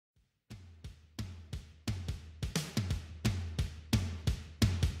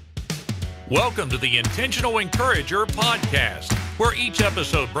Welcome to the Intentional Encourager podcast, where each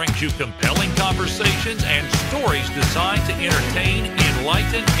episode brings you compelling conversations and stories designed to entertain,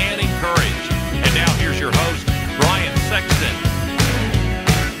 enlighten, and encourage. And now here's your host, Brian Sexton.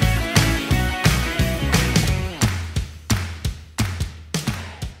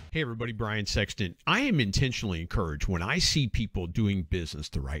 Hey everybody, Brian Sexton. I am intentionally encouraged when I see people doing business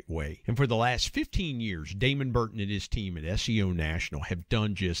the right way. And for the last 15 years, Damon Burton and his team at SEO National have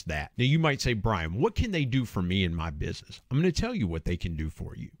done just that. Now you might say, Brian, what can they do for me in my business? I'm going to tell you what they can do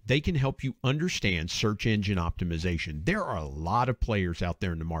for you. They can help you understand search engine optimization. There are a lot of players out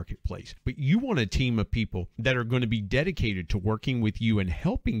there in the marketplace, but you want a team of people that are going to be dedicated to working with you and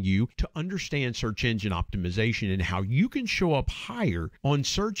helping you to understand search engine optimization and how you can show up higher on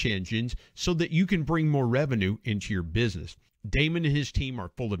search engines so that you can bring more revenue into your business. Damon and his team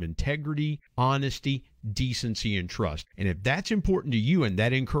are full of integrity, honesty, decency, and trust. And if that's important to you and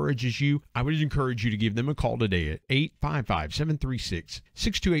that encourages you, I would encourage you to give them a call today at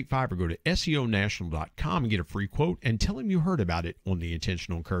 855-736-6285 or go to SEOnational.com and get a free quote and tell them you heard about it on the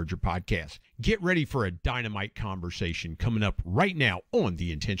Intentional Encourager podcast. Get ready for a dynamite conversation coming up right now on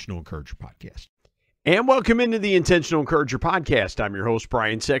the Intentional Encourager podcast. And welcome into the Intentional Encourager podcast. I'm your host,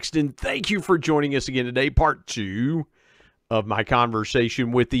 Brian Sexton. Thank you for joining us again today, part 2 of my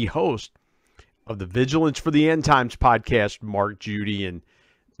conversation with the host of the Vigilance for the End Times podcast, Mark Judy. And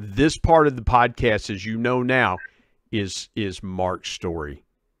this part of the podcast, as you know now, is Mark's story.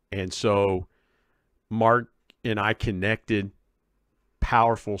 And so Mark and I connected,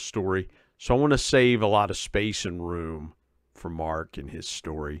 powerful story. So I want to save a lot of space and room for Mark and his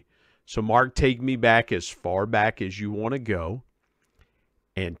story. So Mark, take me back as far back as you want to go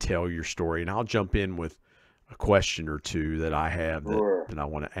and tell your story. And I'll jump in with a question or two that I have that I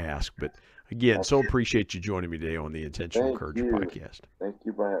want to ask. But again, so appreciate you joining me today on the Intentional Encourager podcast. Thank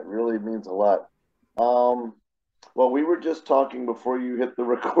you, Brian. It really means a lot. Well, we were just talking before you hit the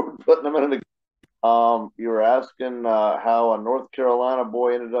record button a minute ago. You were asking how a North Carolina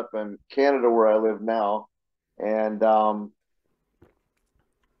boy ended up in Canada where I live now. And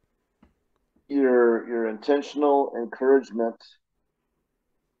your Intentional Encouragement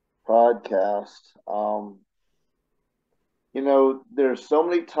podcast. There's so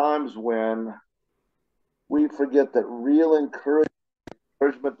many times when we forget that real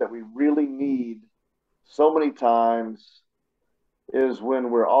encouragement that we really need so many times is when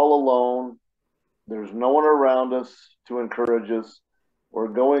we're all alone. There's no one around us to encourage us. We're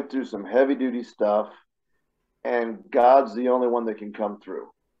going through some heavy duty stuff, and God's the only one that can come through.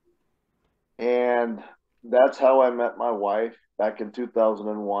 And that's how I met my wife back in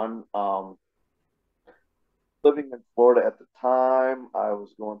 2001. Living in Florida at the time, I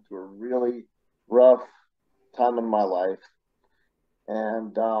was going through a really rough time in my life.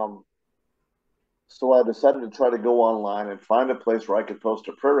 And so I decided to try to go online and find a place where I could post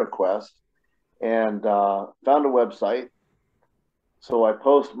a prayer request, and found a website. So I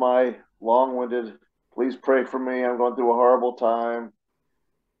post my long-winded, please pray for me, I'm going through a horrible time.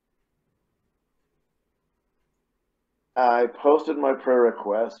 I posted my prayer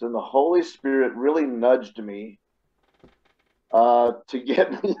request, and the Holy Spirit really nudged me to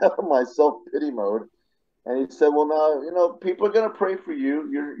get me out of my self-pity mode. And he said, well, now, people are going to pray for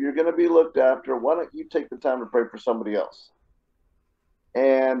you. You're going to be looked after. Why don't you take the time to pray for somebody else?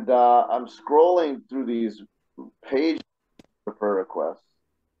 And I'm scrolling through these pages of prayer requests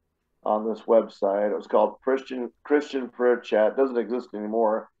on this website. It was called Christian Prayer Chat. It doesn't exist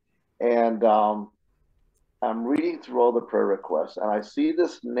anymore. And I'm reading through all the prayer requests, and I see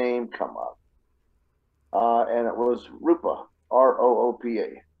this name come up, and it was Rupa,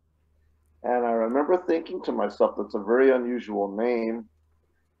 R-O-O-P-A. And I remember thinking to myself, that's a very unusual name.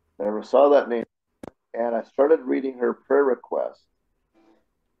 I never saw that name, and I started reading her prayer request.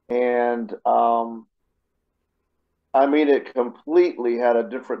 And it completely had a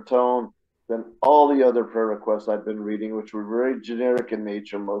different tone than all the other prayer requests I'd been reading, which were very generic in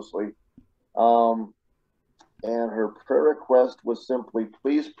nature mostly. And her prayer request was simply,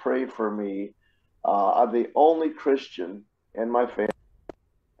 please pray for me. I'm the only Christian in my faith,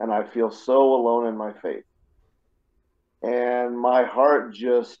 and I feel so alone in my faith. And my heart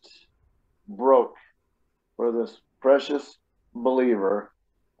just broke for this precious believer,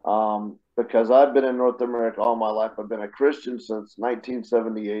 because I've been in North America all my life. I've been a Christian since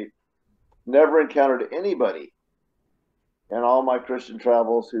 1978. Never encountered anybody in all my Christian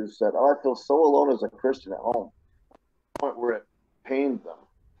travels who said, I feel so alone as a Christian at home, to the point where it pained them.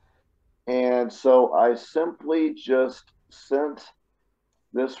 And so I simply just sent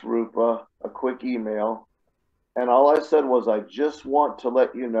this Rupa a quick email And all I said was, I just want to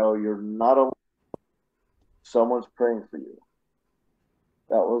let you know you're not alone. Someone's praying for you.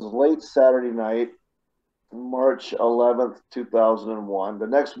 That was late Saturday night, March 11th, 2001. The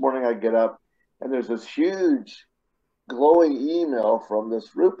next morning I get up and there's this huge glowing email from this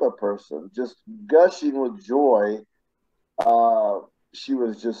Rupa person, just gushing with joy. Uh, she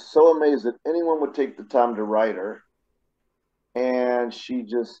was just so amazed that anyone would take the time to write her. And she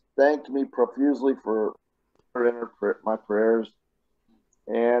just thanked me profusely for her in my prayers.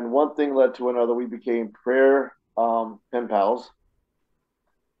 And one thing led to another. We became prayer pen pals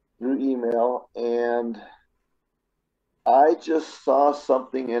through email. And I just saw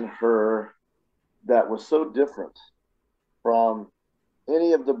something in her that was so different from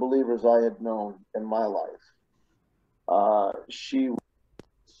any of the believers I had known in my life. She was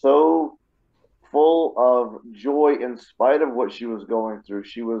so full of joy in spite of what she was going through.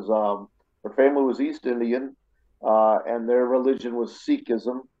 She was, her family was East Indian, and their religion was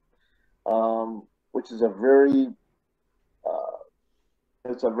Sikhism, which is uh,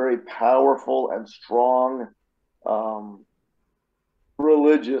 it's a very powerful and strong um,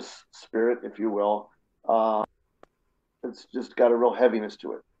 religious spirit, if you will. Uh, it's just got a real heaviness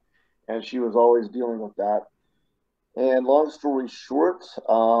to it, and she was always dealing with that. And long story short,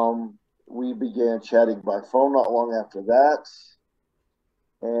 we began chatting by phone not long after that.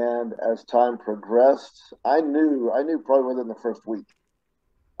 And as time progressed, I knew probably within the first week,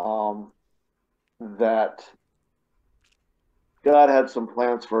 um, that God had some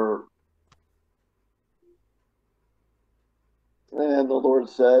plans for, and the Lord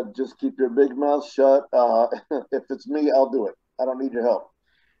said, just keep your big mouth shut. If it's me, I'll do it. I don't need your help.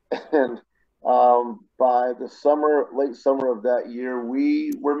 And by the summer, late summer of that year,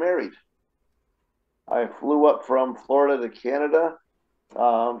 we were married. I flew up from Florida to Canada.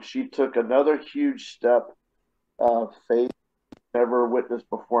 She took another huge step of faith never witnessed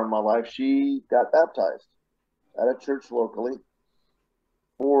before in my life. She got baptized at a church locally.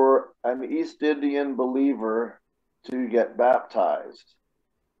 For an East Indian believer to get baptized,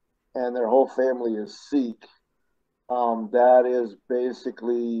 and their whole family is Sikh, that is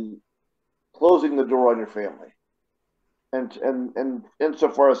basically closing the door on your family, and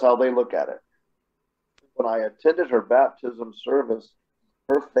insofar as how they look at it. When I attended her baptism service,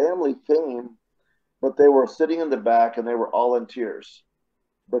 her family came, but they were sitting in the back and they were all in tears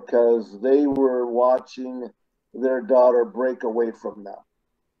because they were watching their daughter break away from them.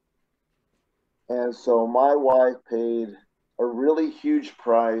 And so my wife paid a really huge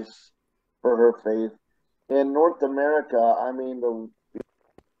price for her faith. In North America, I mean,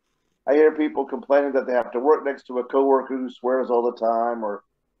 I hear people complaining that they have to work next to a coworker who swears all the time, or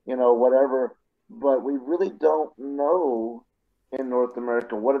whatever. But we really don't know in North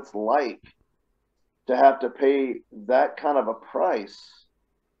America what it's like to have to pay that kind of a price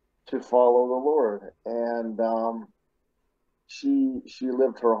to follow the Lord. And she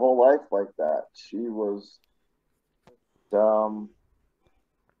lived her whole life like that. Um,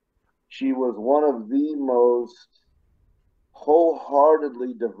 she was one of the most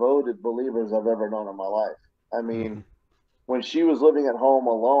wholeheartedly devoted believers I've ever known in my life. I mean, Mm-hmm. when she was living at home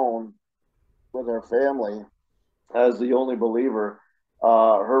alone with her family as the only believer,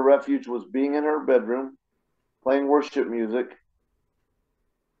 her refuge was being in her bedroom, playing worship music,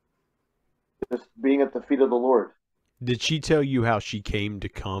 just being at the feet of the Lord. Did she tell you how she came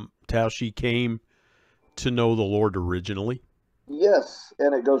to know the Lord originally? Yes,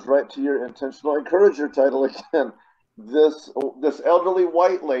 and it goes right to your intentional encourager title again. This elderly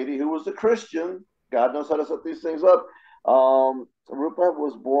white lady who was a Christian, God knows how to set these things up. Rupa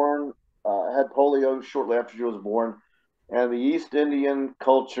was born, had polio shortly after she was born, and the East Indian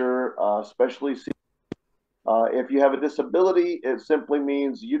culture, especially, if you have a disability, it simply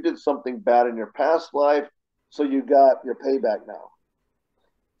means you did something bad in your past life, so you got your payback now.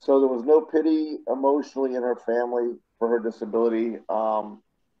 So there was no pity emotionally in her family for her disability.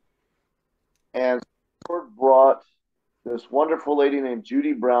 And Lord brought this wonderful lady named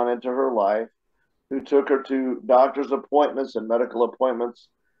Judy Brown into her life, who took her to doctor's appointments and medical appointments,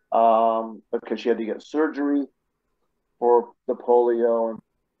 because she had to get surgery for the polio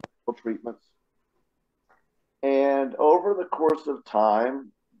and treatments. And over the course of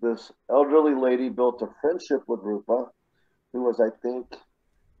time, this elderly lady built a friendship with Rupa, who was, I think,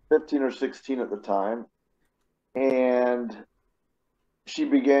 15 or 16 at the time. And she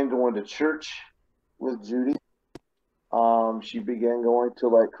began going to church with Judy. She began going to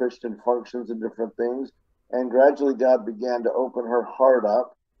like Christian functions and different things. And gradually, God began to open her heart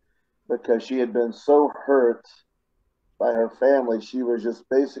up because she had been so hurt by her family. She was just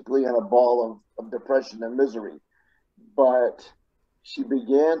basically in a ball of depression and misery. But she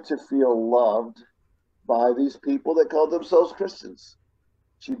began to feel loved by these people that called themselves Christians.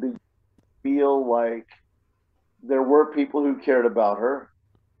 She began to feel like there were people who cared about her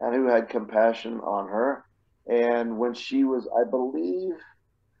and who had compassion on her. And when she was, I believe,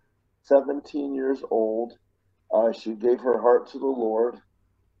 17 years old, she gave her heart to the Lord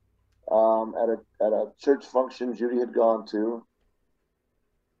at a church function Judy had gone to,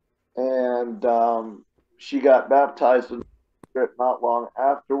 and she got baptized in the Spirit not long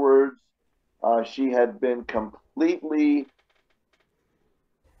afterwards. She had been completely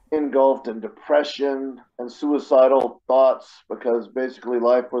engulfed in depression and suicidal thoughts because basically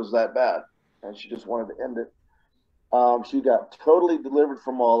life was that bad, and she just wanted to end it. She got totally delivered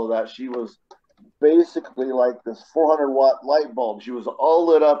from all of that. She was basically like this 400-watt light bulb. She was all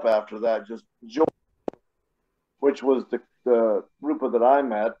lit up after that, just joy, which was the Rupa that I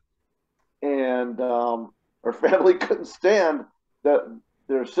met. And her family couldn't stand that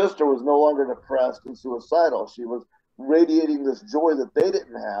their sister was no longer depressed and suicidal. She was radiating this joy that they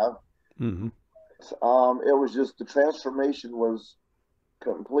didn't have. Mm-hmm. It was just, the transformation was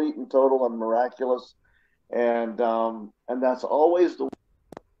complete and total and miraculous. And that's always the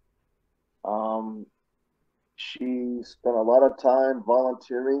she spent a lot of time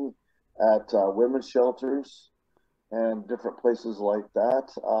volunteering at women's shelters and different places like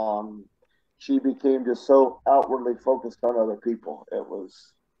that. She became just so outwardly focused on other people. It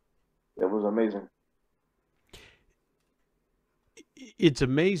was amazing. It's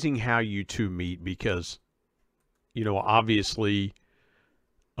amazing how you two meet because, obviously,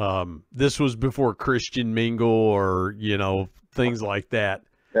 this was before Christian Mingle or, things like that.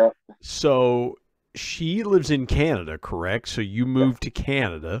 Yeah. So she lives in Canada, correct? So you moved to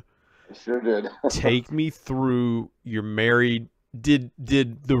Canada. I sure did. Take me through your married. Did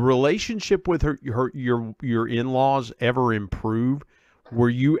the relationship with your in-laws ever improve? Were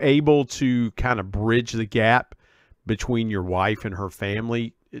you able to kind of bridge the gap between your wife and her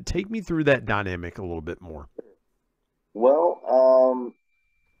family? Take me through that dynamic a little bit more. Well,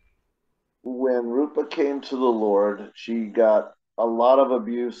 when Rupa came to the Lord, she got a lot of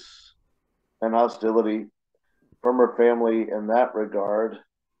abuse and hostility from her family in that regard.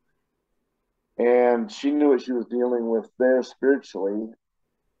 And she knew what she was dealing with there spiritually.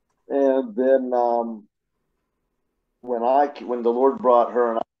 And then when the Lord brought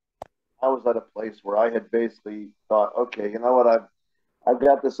her, and I was at a place where I had basically thought, okay, you know what, I've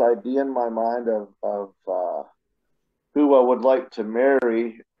got this idea in my mind of who I would like to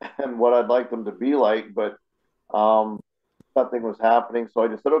marry and what I'd like them to be like, but nothing was happening. So I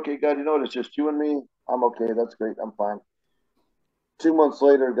just said, okay, God, you know what? It's just you and me. I'm okay. That's great. I'm fine. 2 months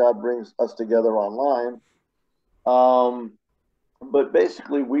later, God brings us together online. But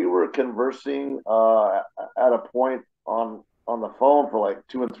basically, we were conversing at a point on the phone for like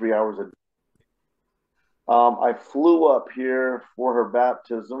 2 and 3 hours a day. I flew up here for her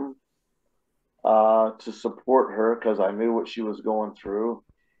baptism to support her because I knew what she was going through.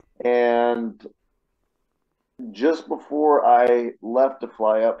 And just before I left to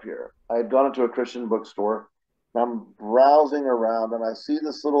fly up here, I had gone into a Christian bookstore, and I'm browsing around, and I see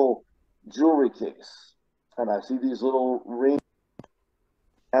this little jewelry case, and I see these little rings,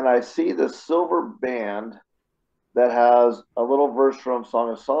 and I see this silver band that has a little verse from Song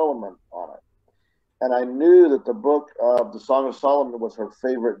of Solomon on it. And I knew that the book of the Song of Solomon was her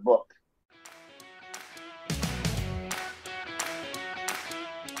favorite book.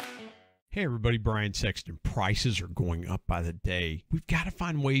 Hey everybody, Brian Sexton. Prices are going up by the day. We've got to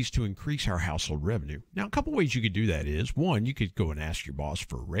find ways to increase our household revenue. Now, a couple ways you could do that is, one, you could go and ask your boss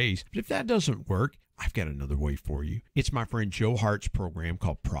for a raise. But if that doesn't work, I've got another way for you. It's my friend Joe Hart's program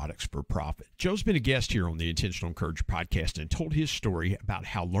called Products for Profit. Joe's been a guest here on the Intentional Encourager podcast and told his story about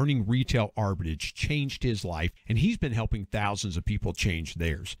how learning retail arbitrage changed his life, and he's been helping thousands of people change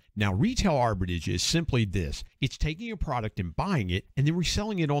theirs. Now, retail arbitrage is simply this. It's taking a product and buying it and then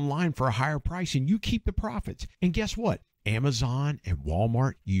reselling it online for a higher price, and you keep the profits. And guess what? Amazon and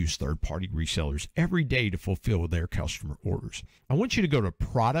Walmart use third-party resellers every day to fulfill their customer orders. I want you to go to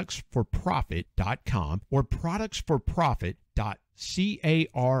productsforprofit.com or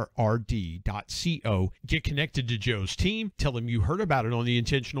productsforprofit.card.co. Get connected to Joe's team. Tell them you heard about it on the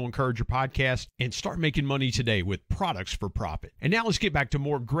Intentional Encourager podcast and start making money today with Products for Profit. And now let's get back to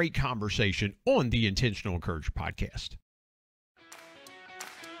more great conversation on the Intentional Encourager podcast.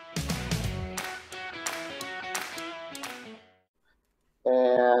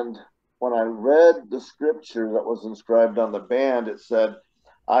 And when I read the scripture that was inscribed on the band, it said,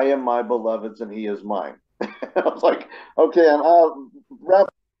 I am my beloved's and he is mine. I was like, okay, I'm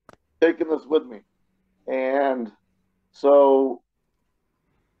taking this with me. And so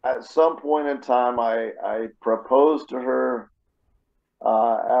at some point in time, I proposed to her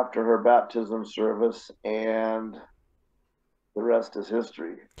after her baptism service, and the rest is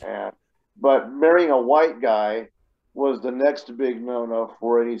history. But marrying a white guy was the next big no-no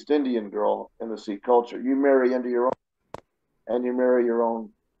for an East Indian girl in the Sikh culture. You marry into your own, and you marry your own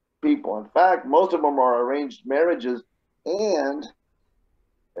people. In fact, most of them are arranged marriages. And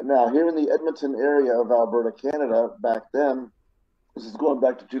now, here in the Edmonton area of Alberta, Canada, back then, this is going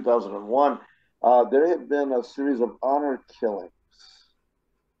back to 2001, there had been a series of honor killings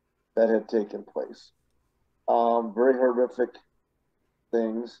that had taken place. Very horrific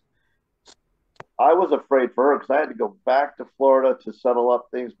things. I was afraid for her because I had to go back to Florida to settle up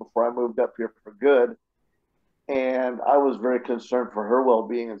things before I moved up here for good. And I was very concerned for her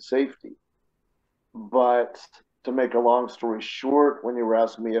well-being and safety. But to make a long story short, when you were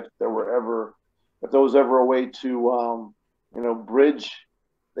asking me if there was ever a way to, bridge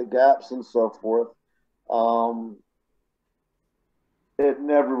the gaps and so forth, it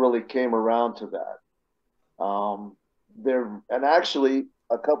never really came around to that. And actually,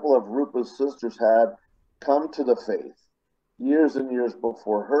 a couple of Rupa's sisters had come to the faith years and years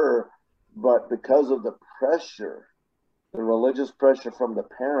before her, but because of the pressure, the religious pressure from the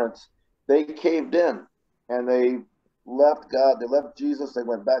parents, they caved in and they left God, they left Jesus, they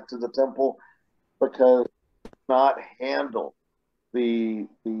went back to the temple because they could not handle the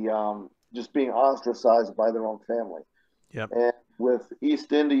just being ostracized by their own family. Yep. And with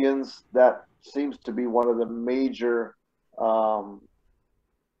East Indians, that seems to be one of the major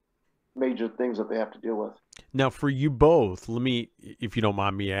things that they have to deal with. Now, for you both, let me, if you don't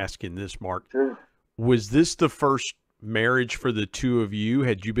mind me asking this, Mark, Sure. Was this the first marriage for the two of you?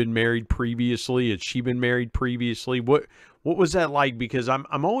 Had you been married previously? Had she been married previously? What was that like? Because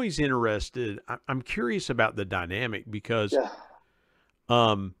I'm always interested. I'm curious about the dynamic because,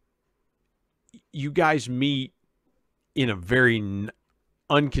 you guys meet in a very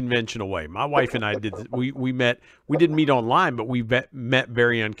unconventional way. My wife and I we didn't meet online, but we met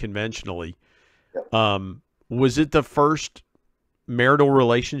very unconventionally. Was it the first marital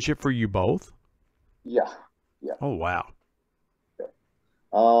relationship for you both? Yeah. Oh, wow.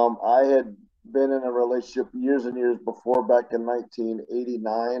 I had been in a relationship years and years before, back in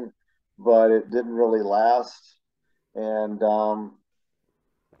 1989, but it didn't really last. And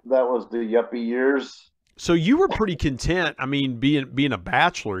that was the yuppie years. So you were pretty content. I mean, being a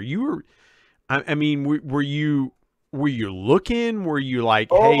bachelor, you were. I mean, were you looking? Were you like,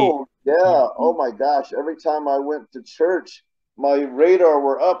 hey? Oh yeah. Oh my gosh! Every time I went to church, my radar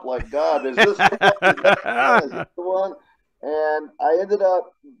were up. Like, God, is this the one? Is this the one? And I ended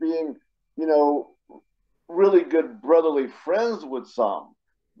up being, really good brotherly friends with some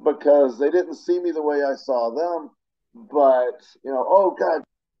because they didn't see me the way I saw them. But oh God,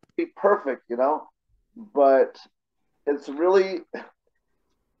 be perfect, But it's really,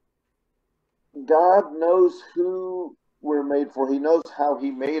 God knows who we're made for. He knows how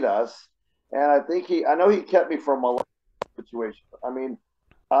he made us. And I know he kept me from a lot of situations. I mean,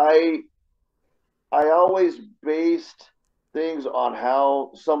 I always based things on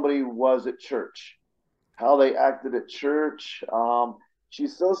how somebody was at church, how they acted at church.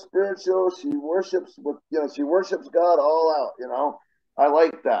 She's so spiritual. She worships she worships God all out, I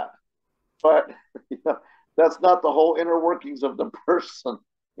like that. But that's not the whole inner workings of the person,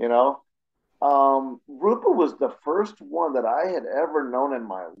 Rupa was the first one that I had ever known in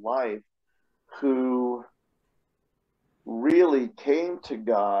my life who really came to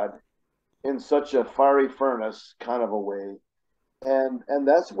God in such a fiery furnace kind of a way. And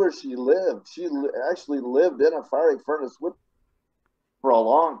that's where she lived. She actually lived in a fiery furnace for a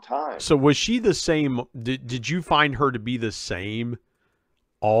long time. So was she the same? Did you find her to be the same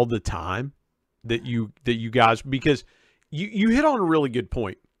all the time that you guys, because you hit on a really good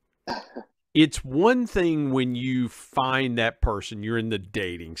point. It's one thing when you find that person, you're in the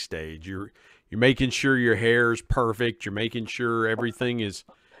dating stage. You're making sure your hair is perfect. You're making sure everything is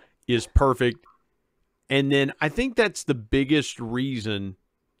perfect. And then I think that's the biggest reason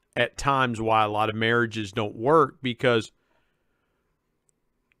at times why a lot of marriages don't work, because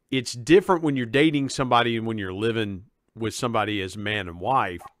it's different when you're dating somebody and when you're living with somebody as man and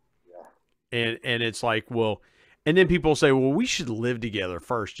wife. And it's like, well, and then people say, well, we should live together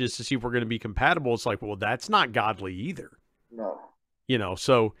first just to see if we're going to be compatible. It's like, well, that's not godly either. No.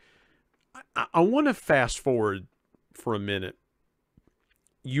 So I want to fast forward for a minute.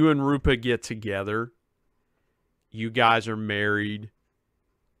 You and Rupa get together. You guys are married.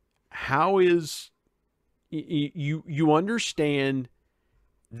 How is you understand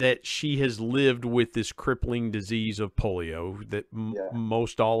that she has lived with this crippling disease of polio that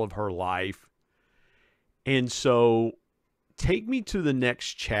most all of her life. And so take me to the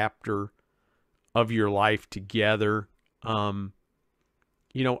next chapter of your life together. How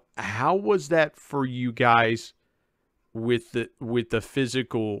was that for you guys with the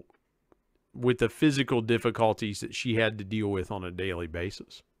physical difficulties that she had to deal with on a daily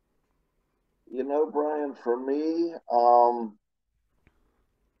basis? Brian, for me,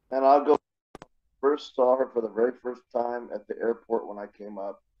 and I'll go, first saw her for the very first time at the airport when I came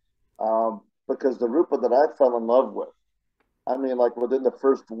up, because the Rupa that I fell in love with, I mean, like within the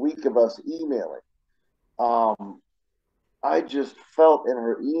first week of us emailing, I just felt in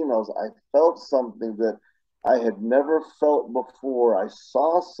her emails, I felt something that I had never felt before. I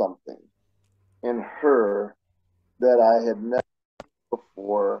saw something in her that I had never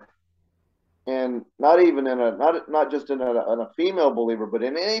before, and not even in a not just in a female believer, but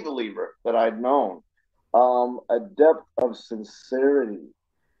in any believer that I'd known, a depth of sincerity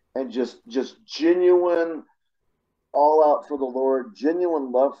and just genuine, all out for the Lord,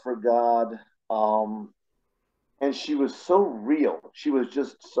 genuine love for God. And she was so real. She was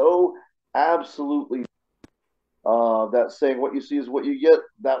just so absolutely that saying, "What you see is what you get."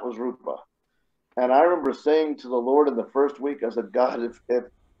 That was Rupa. And I remember saying to the Lord in the first week, I said, "God,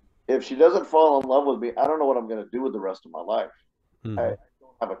 if she doesn't fall in love with me, I don't know what I'm going to do with the rest of my life. Mm-hmm. I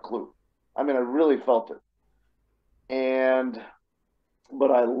don't have a clue." I mean, I really felt it. But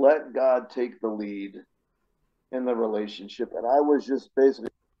I let God take the lead in the relationship. And I was just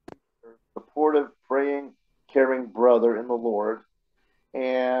basically supportive, praying, caring brother in the Lord.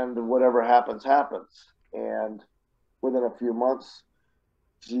 And whatever happens, happens. And within a few months,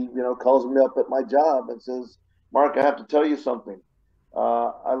 she, calls me up at my job and says, "Mark, I have to tell you something.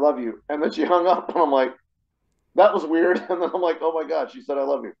 I love you." And then she hung up, and I'm like, that was weird. And then I'm like, oh my God, she said, "I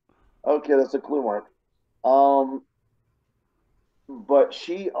love you." Okay, that's a clue, Mark. But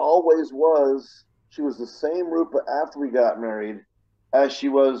she was the same Rupa after we got married as she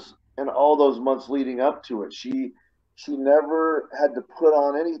was in all those months leading up to it. She never had to put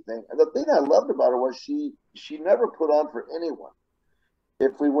on anything. And the thing I loved about her was she never put on for anyone.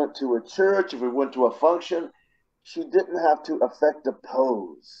 If we went to a church, if we went to a function, she didn't have to affect a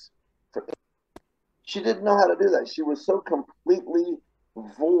pose. She didn't know how to do that. She was so completely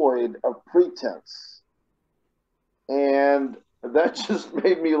void of pretense. And that just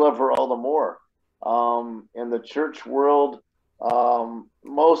made me love her all the more. In the church world,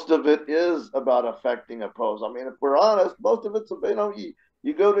 most of it is about affecting a pose. I mean, if we're honest, most of it's,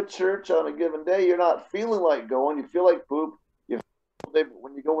 you go to church on a given day, you're not feeling like going, you feel like poop.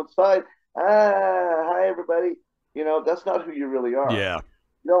 When you go inside, hi everybody, that's not who you really are. Yeah.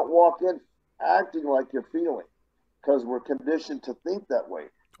 You don't walk in acting like you're feeling, because we're conditioned to think that way.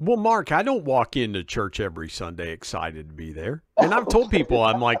 Well, Mark, I don't walk into church every Sunday excited to be there. And I've told people,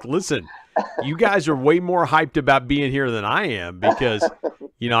 I'm like, listen, you guys are way more hyped about being here than I am, because,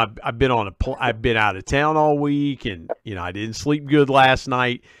 I've been out of town all week, and, I didn't sleep good last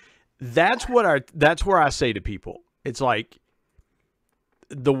night. That's where I say to people, it's like,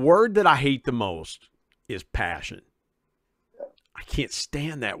 the word that I hate the most is passion. I can't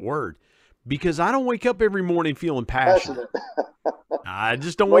stand that word, because I don't wake up every morning feeling passionate. I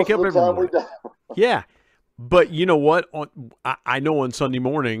just don't wake up every morning. Yeah. But you know what? I know on Sunday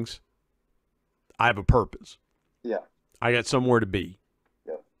mornings, I have a purpose. Yeah. I got somewhere to be.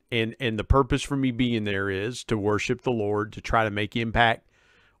 Yeah. And the purpose for me being there is to worship the Lord, to try to make impact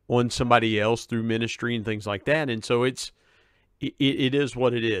on somebody else through ministry and things like that. And so it is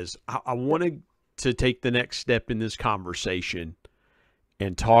what it is. I wanted to take the next step in this conversation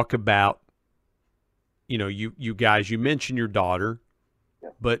and talk about, you guys, you mentioned your daughter, yeah,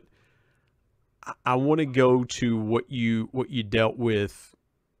 but I want to go to what you dealt with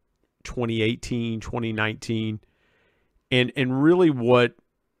 2018, 2019, and really what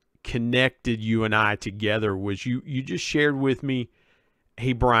connected you and I together was you just shared with me,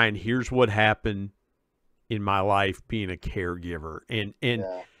 "Hey, Brian, here's what happened in my life being a caregiver." And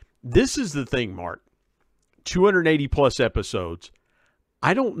yeah, this is the thing, Mark, 280 plus episodes.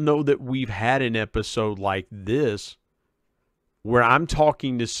 I don't know that we've had an episode like this where I'm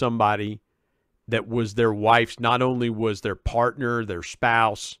talking to somebody that was their wife's, not only was their partner, their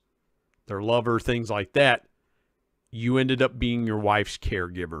spouse, their lover, things like that. You ended up being your wife's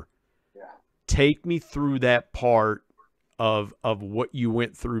caregiver. Yeah. Take me through that part of what you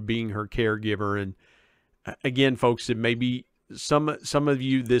went through being her caregiver. And again, folks, it may be some of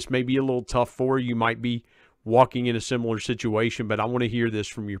you, this may be a little tough for you. You might be walking in a similar situation, but I want to hear this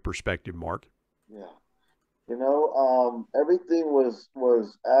from your perspective, Mark. Yeah. Everything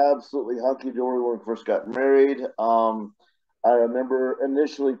was absolutely hunky dory when we first got married. I remember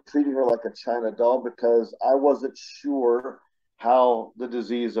initially treating her like a China doll because I wasn't sure how the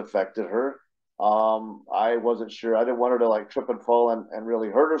disease affected her. I wasn't sure. I didn't want her to like trip and fall and really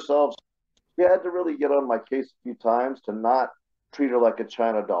hurt herself. She had to really get on my case a few times to not treat her like a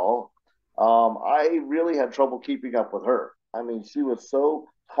China doll. I really had trouble keeping up with her. I mean, she was so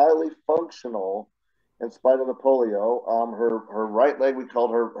highly functional in spite of the polio. Her right leg, we called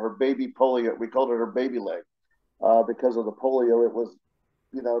her baby polio. We called her baby leg because of the polio. It was,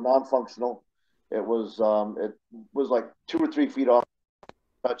 non-functional. It was like 2 or 3 feet off,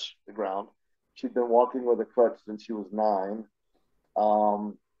 touch the ground. She'd been walking with a crutch since she was 9.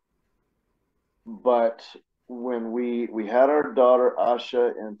 Um, but when we had our daughter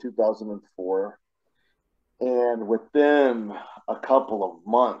Asha in 2004, and within a couple of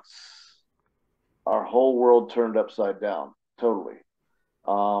months, our whole world turned upside down totally.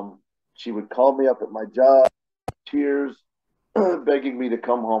 Um, she would call me up at my job, tears, begging me to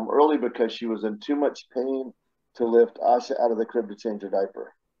come home early because she was in too much pain to lift Asha out of the crib to change her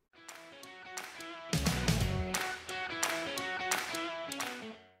diaper.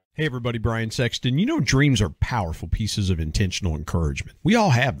 Hey everybody, Brian Sexton. You know, dreams are powerful pieces of intentional encouragement. We all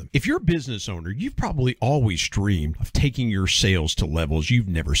have them. If you're a business owner, you've probably always dreamed of taking your sales to levels you've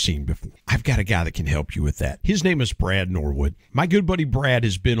never seen before. I've got a guy that can help you with that. His name is Brad Norwood. My good buddy Brad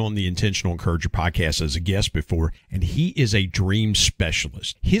has been on the Intentional Encourager podcast as a guest before, and he is a dream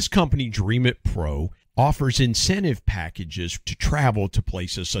specialist. His company, Dream It Pro, offers incentive packages to travel to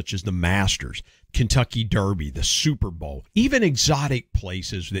places such as the Masters, Kentucky Derby, the Super Bowl, even exotic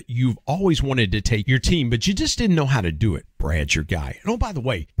places that you've always wanted to take your team, but you just didn't know how to do it. Brad's your guy. And oh, by the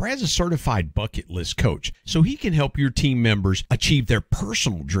way, Brad's a certified bucket list coach, so he can help your team members achieve their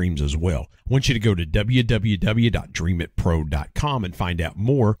personal dreams as well. I want you to go to www.dreamitpro.com and find out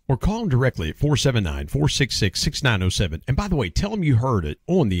more, or call him directly at 479-466-6907. And by the way, tell him you heard it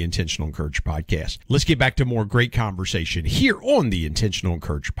on the Intentional Encourager podcast. Let's get back to more great conversation here on the Intentional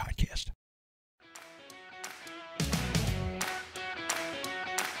Encourager podcast.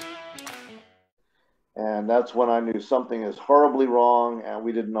 And that's when I knew something is horribly wrong and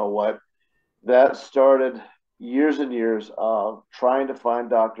we didn't know what. That started years and years of trying to find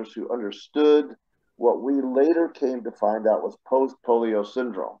doctors who understood what we later came to find out was post-polio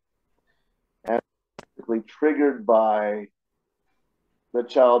syndrome. And basically triggered by the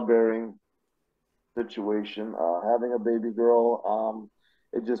childbearing situation, having a baby girl.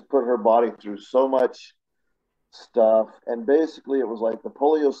 It just put her body through so much stuff. And basically, it was like the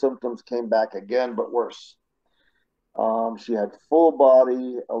polio symptoms came back again, but worse. She had full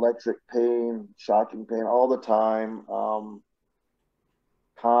body electric pain, shocking pain all the time,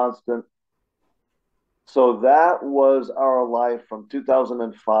 constant. So that was our life from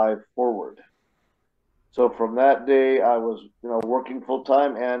 2005 forward. So from that day, I was, working full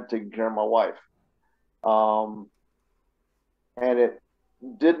time and taking care of my wife. And it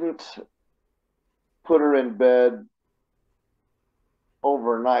didn't put her in bed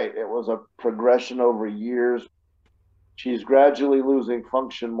overnight. It was a progression over years. She's gradually losing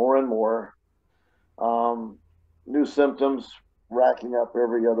function more and more. New symptoms racking up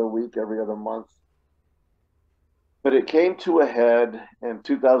every other week, every other month. But it came to a head in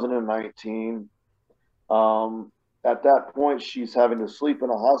 2019. At that point, she's having to sleep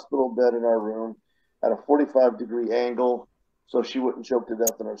in a hospital bed in our room at a 45-degree angle so she wouldn't choke to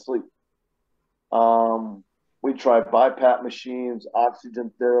death in her sleep. We tried BiPAP machines,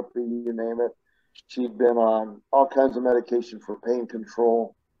 oxygen therapy, you name it. She'd been on all kinds of medication for pain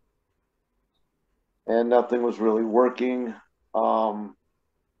control, and nothing was really working. And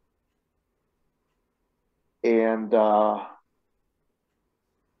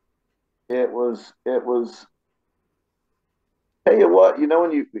it was tell you what,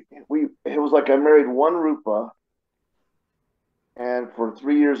 it was like I married one Rupa, and for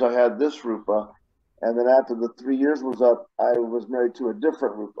 3 years I had this Rupa. And then after the 3 years was up, I was married to a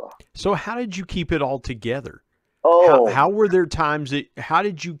different Rupa. So how did you keep it all together? Oh, How were there times how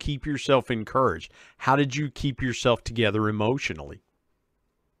did you keep yourself encouraged? How did you keep yourself together emotionally?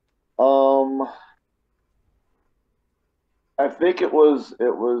 I think it was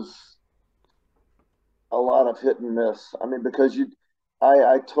a lot of hit and miss. I mean, because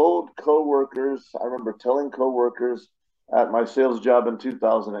I told coworkers, I remember telling coworkers at my sales job in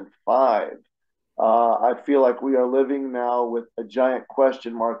 2005, I feel like we are living now with a giant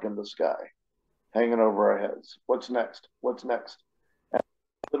question mark in the sky hanging over our heads. What's next? What's next? And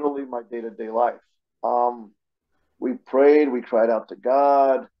literally my day-to-day life. We prayed, we cried out to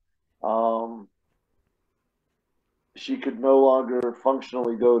God. she could no longer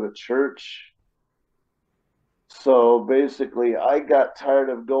functionally go to church. So basically, I got tired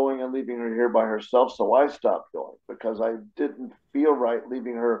of going and leaving her here by herself. So I stopped going because I didn't feel right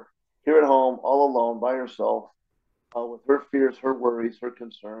leaving her here at home all alone by herself with her fears, her worries, her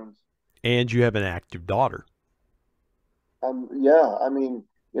concerns. And you have an active daughter. Yeah, I mean,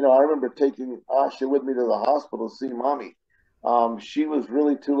 I remember taking Asha with me to the hospital to see mommy. She was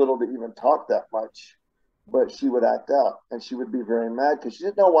really too little to even talk that much, but she would act out and she would be very mad because she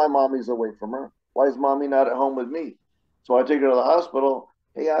didn't know why mommy's away from her. Why is mommy not at home with me? So I take her to the hospital.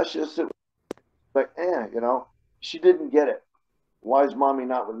 Hey, Asha, sit. Like, she didn't get it. Why is mommy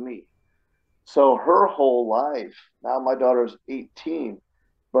not with me? So her whole life, now my daughter's 18,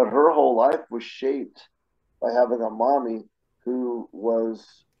 but her whole life was shaped by having a mommy who was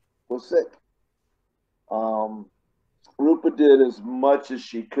sick. Rupa did as much as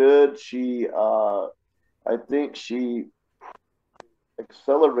she could. I think she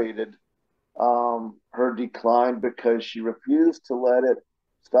accelerated her decline because she refused to let it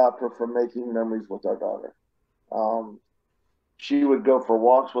stop her from making memories with our daughter. Um, she would go for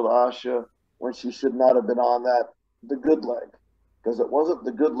walks with Asha when she should not have been on the good leg, because it wasn't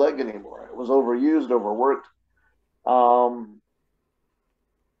the good leg anymore. It was overused, overworked.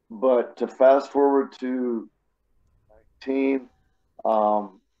 But to fast forward to 19, I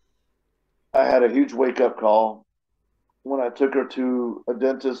had a huge wake up call when I took her to a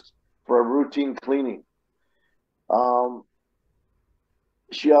dentist for a routine cleaning. Um,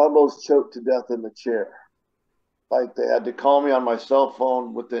 she almost choked to death in the chair. Like they had to call me on my cell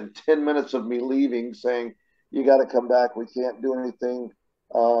phone within 10 minutes of me leaving saying, you got to come back. We can't do anything.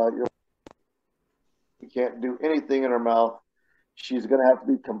 You can't do anything in her mouth. She's going to have to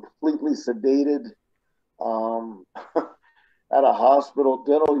be completely sedated at a hospital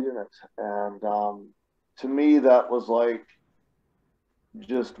dental unit. And to me, that was like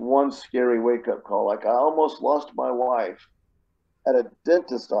just one scary wake up call. Like I almost lost my wife at a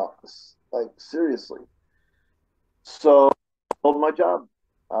dentist office. Like seriously. So I pulled my job.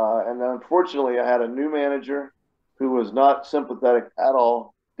 And then unfortunately, I had a new manager who was not sympathetic at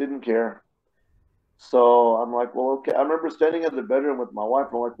all, didn't care. So I'm like, well, okay. I remember standing in the bedroom with my wife.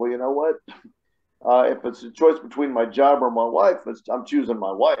 And I'm like, well, you know what? If it's a choice between my job or my wife, I'm choosing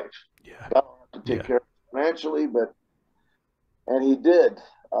my wife. Yeah. God have to take care of it financially, and he did.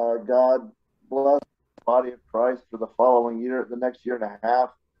 God blessed the body of Christ for the following year, the next year and a half,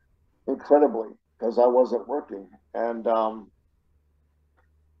 incredibly, because I wasn't working. And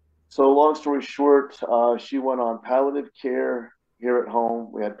so, long story short, she went on palliative care here at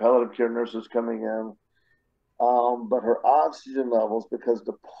home. We had palliative care nurses coming in. But her oxygen levels, because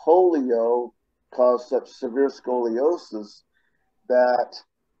the polio caused such severe scoliosis that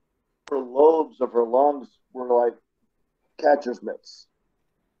her lobes of her lungs were like catcher's mitts.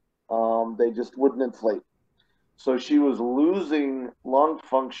 They just wouldn't inflate. So she was losing lung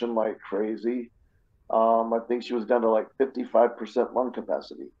function like crazy. I think she was down to like 55% lung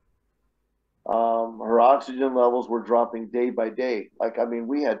capacity. Her oxygen levels were dropping day by day. Like, I mean,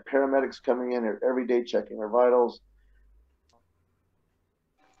 we had paramedics coming in here every day checking her vitals.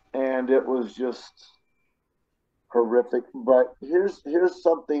 And it was just horrific. But here's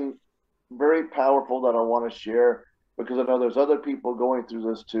something very powerful that I want to share because I know there's other people going through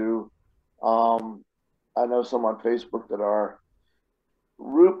this too. I know some on Facebook that are.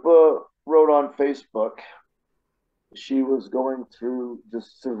 Rupa wrote on Facebook she was going through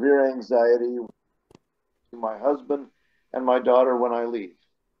just severe anxiety to my husband and my daughter when I leave,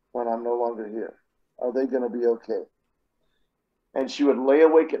 when I'm no longer here. Are they going to be okay? And she would lay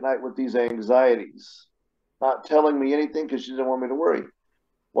awake at night with these anxieties, not telling me anything because she didn't want me to worry.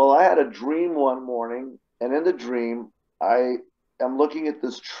 Well, I had a dream one morning, and in the dream, I am looking at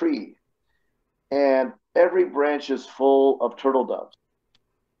this tree, and every branch is full of turtle doves.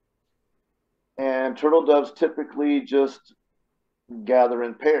 And turtle doves typically just gather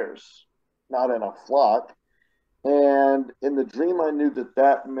in pairs, not in a flock. And in the dream, I knew that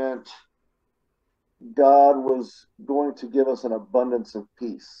that meant God was going to give us an abundance of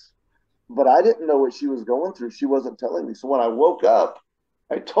peace. But I didn't know what she was going through. She wasn't telling me. So when I woke up,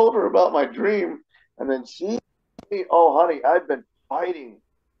 I told her about my dream. And then oh, honey, I've been fighting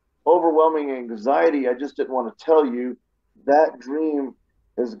overwhelming anxiety. I just didn't want to tell you. That dream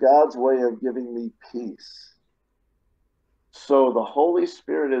is God's way of giving me peace. So the Holy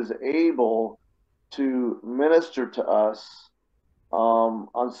Spirit is able to minister to us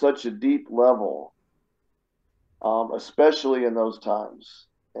on such a deep level, especially in those times.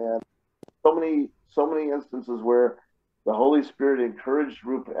 And so many instances where the Holy Spirit encouraged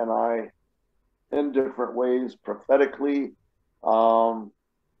Rupa and I in different ways prophetically.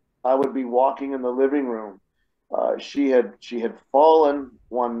 I would be walking in the living room. She had fallen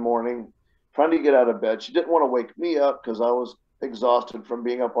one morning trying to get out of bed. She didn't want to wake me up because I was exhausted from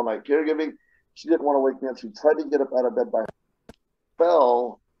being up all night caregiving. She didn't want to wake me up. She tried to get up out of bed, by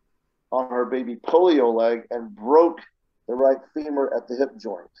fell on her baby polio leg and broke the right femur at the hip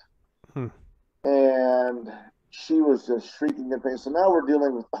joint. And she was just shrieking in pain. So now we're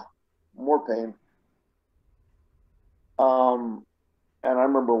dealing with more pain. And I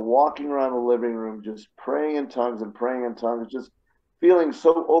remember walking around the living room just praying in tongues, just feeling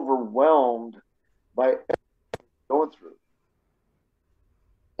so overwhelmed by everything going through.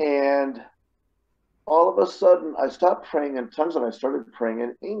 And all of a sudden, I stopped praying in tongues and I started praying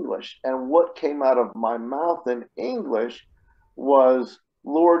in English. And what came out of my mouth in English was,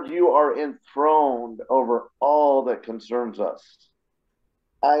 Lord, you are enthroned over all that concerns us.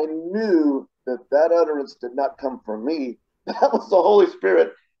 I knew that utterance did not come from me. That was the Holy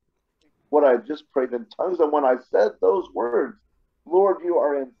Spirit, what I just prayed in tongues. And when I said those words, Lord, you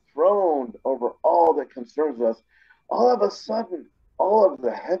are enthroned over all that concerns us, all of a sudden, all of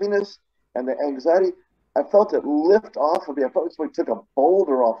the heaviness and the anxiety, I felt it lift off of me. I felt like somebody took a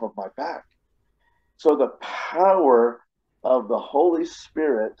boulder off of my back. So the power of the Holy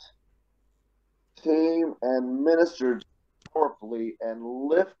Spirit came and ministered powerfully and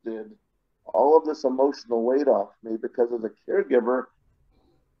lifted all of this emotional weight off me, because as a caregiver,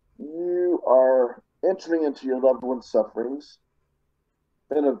 you are entering into your loved one's sufferings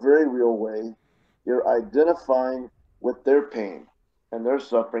in a very real way. You're identifying with their pain and their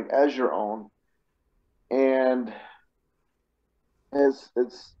suffering as your own. And it's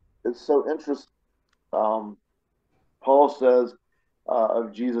so interesting. Paul says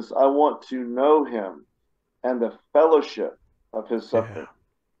of Jesus, I want to know him and the fellowship of his suffering.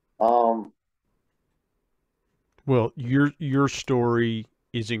 Well, your story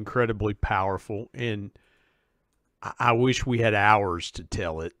is incredibly powerful, and I wish we had hours to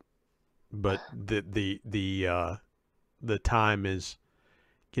tell it, but the time is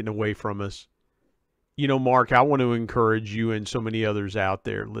getting away from us. You know, Mark, I want to encourage you and so many others out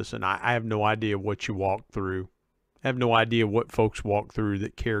there. Listen, I have no idea what you walked through. I have no idea what folks walk through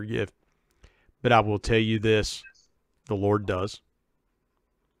that care gift, but I will tell you this: the Lord does.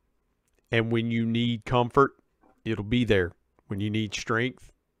 And when you need comfort, it'll be there. When you need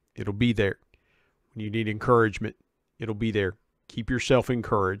strength, it'll be there. When you need encouragement, it'll be there. Keep yourself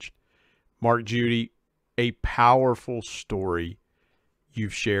encouraged. Mark, Judy, a powerful story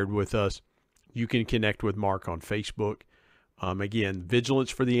you've shared with us. You can connect with Mark on Facebook. Again, Vigilance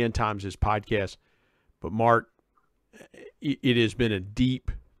for the End Times, his podcast. But Mark, it has been a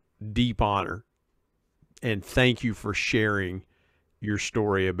deep, deep honor. And thank you for sharing your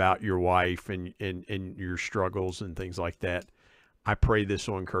story about your wife and your struggles and things like that. I pray this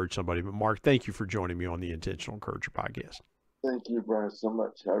will encourage somebody. But Mark, thank you for joining me on the Intentional Encourager podcast. Thank you, Brian, so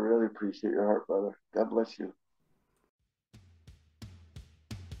much. I really appreciate your heart, brother. God bless you.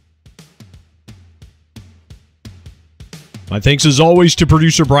 My thanks as always to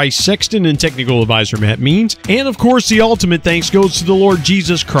producer Bryce Sexton and technical advisor Matt Means. And of course, the ultimate thanks goes to the Lord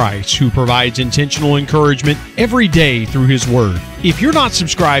Jesus Christ, who provides intentional encouragement every day through his word. If you're not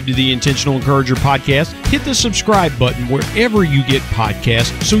subscribed to the Intentional Encourager podcast, hit the subscribe button wherever you get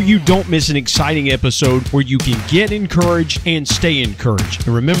podcasts so you don't miss an exciting episode where you can get encouraged and stay encouraged.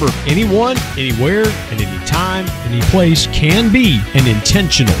 And remember, anyone, anywhere, at any time, any place can be an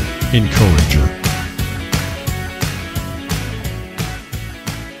intentional encourager.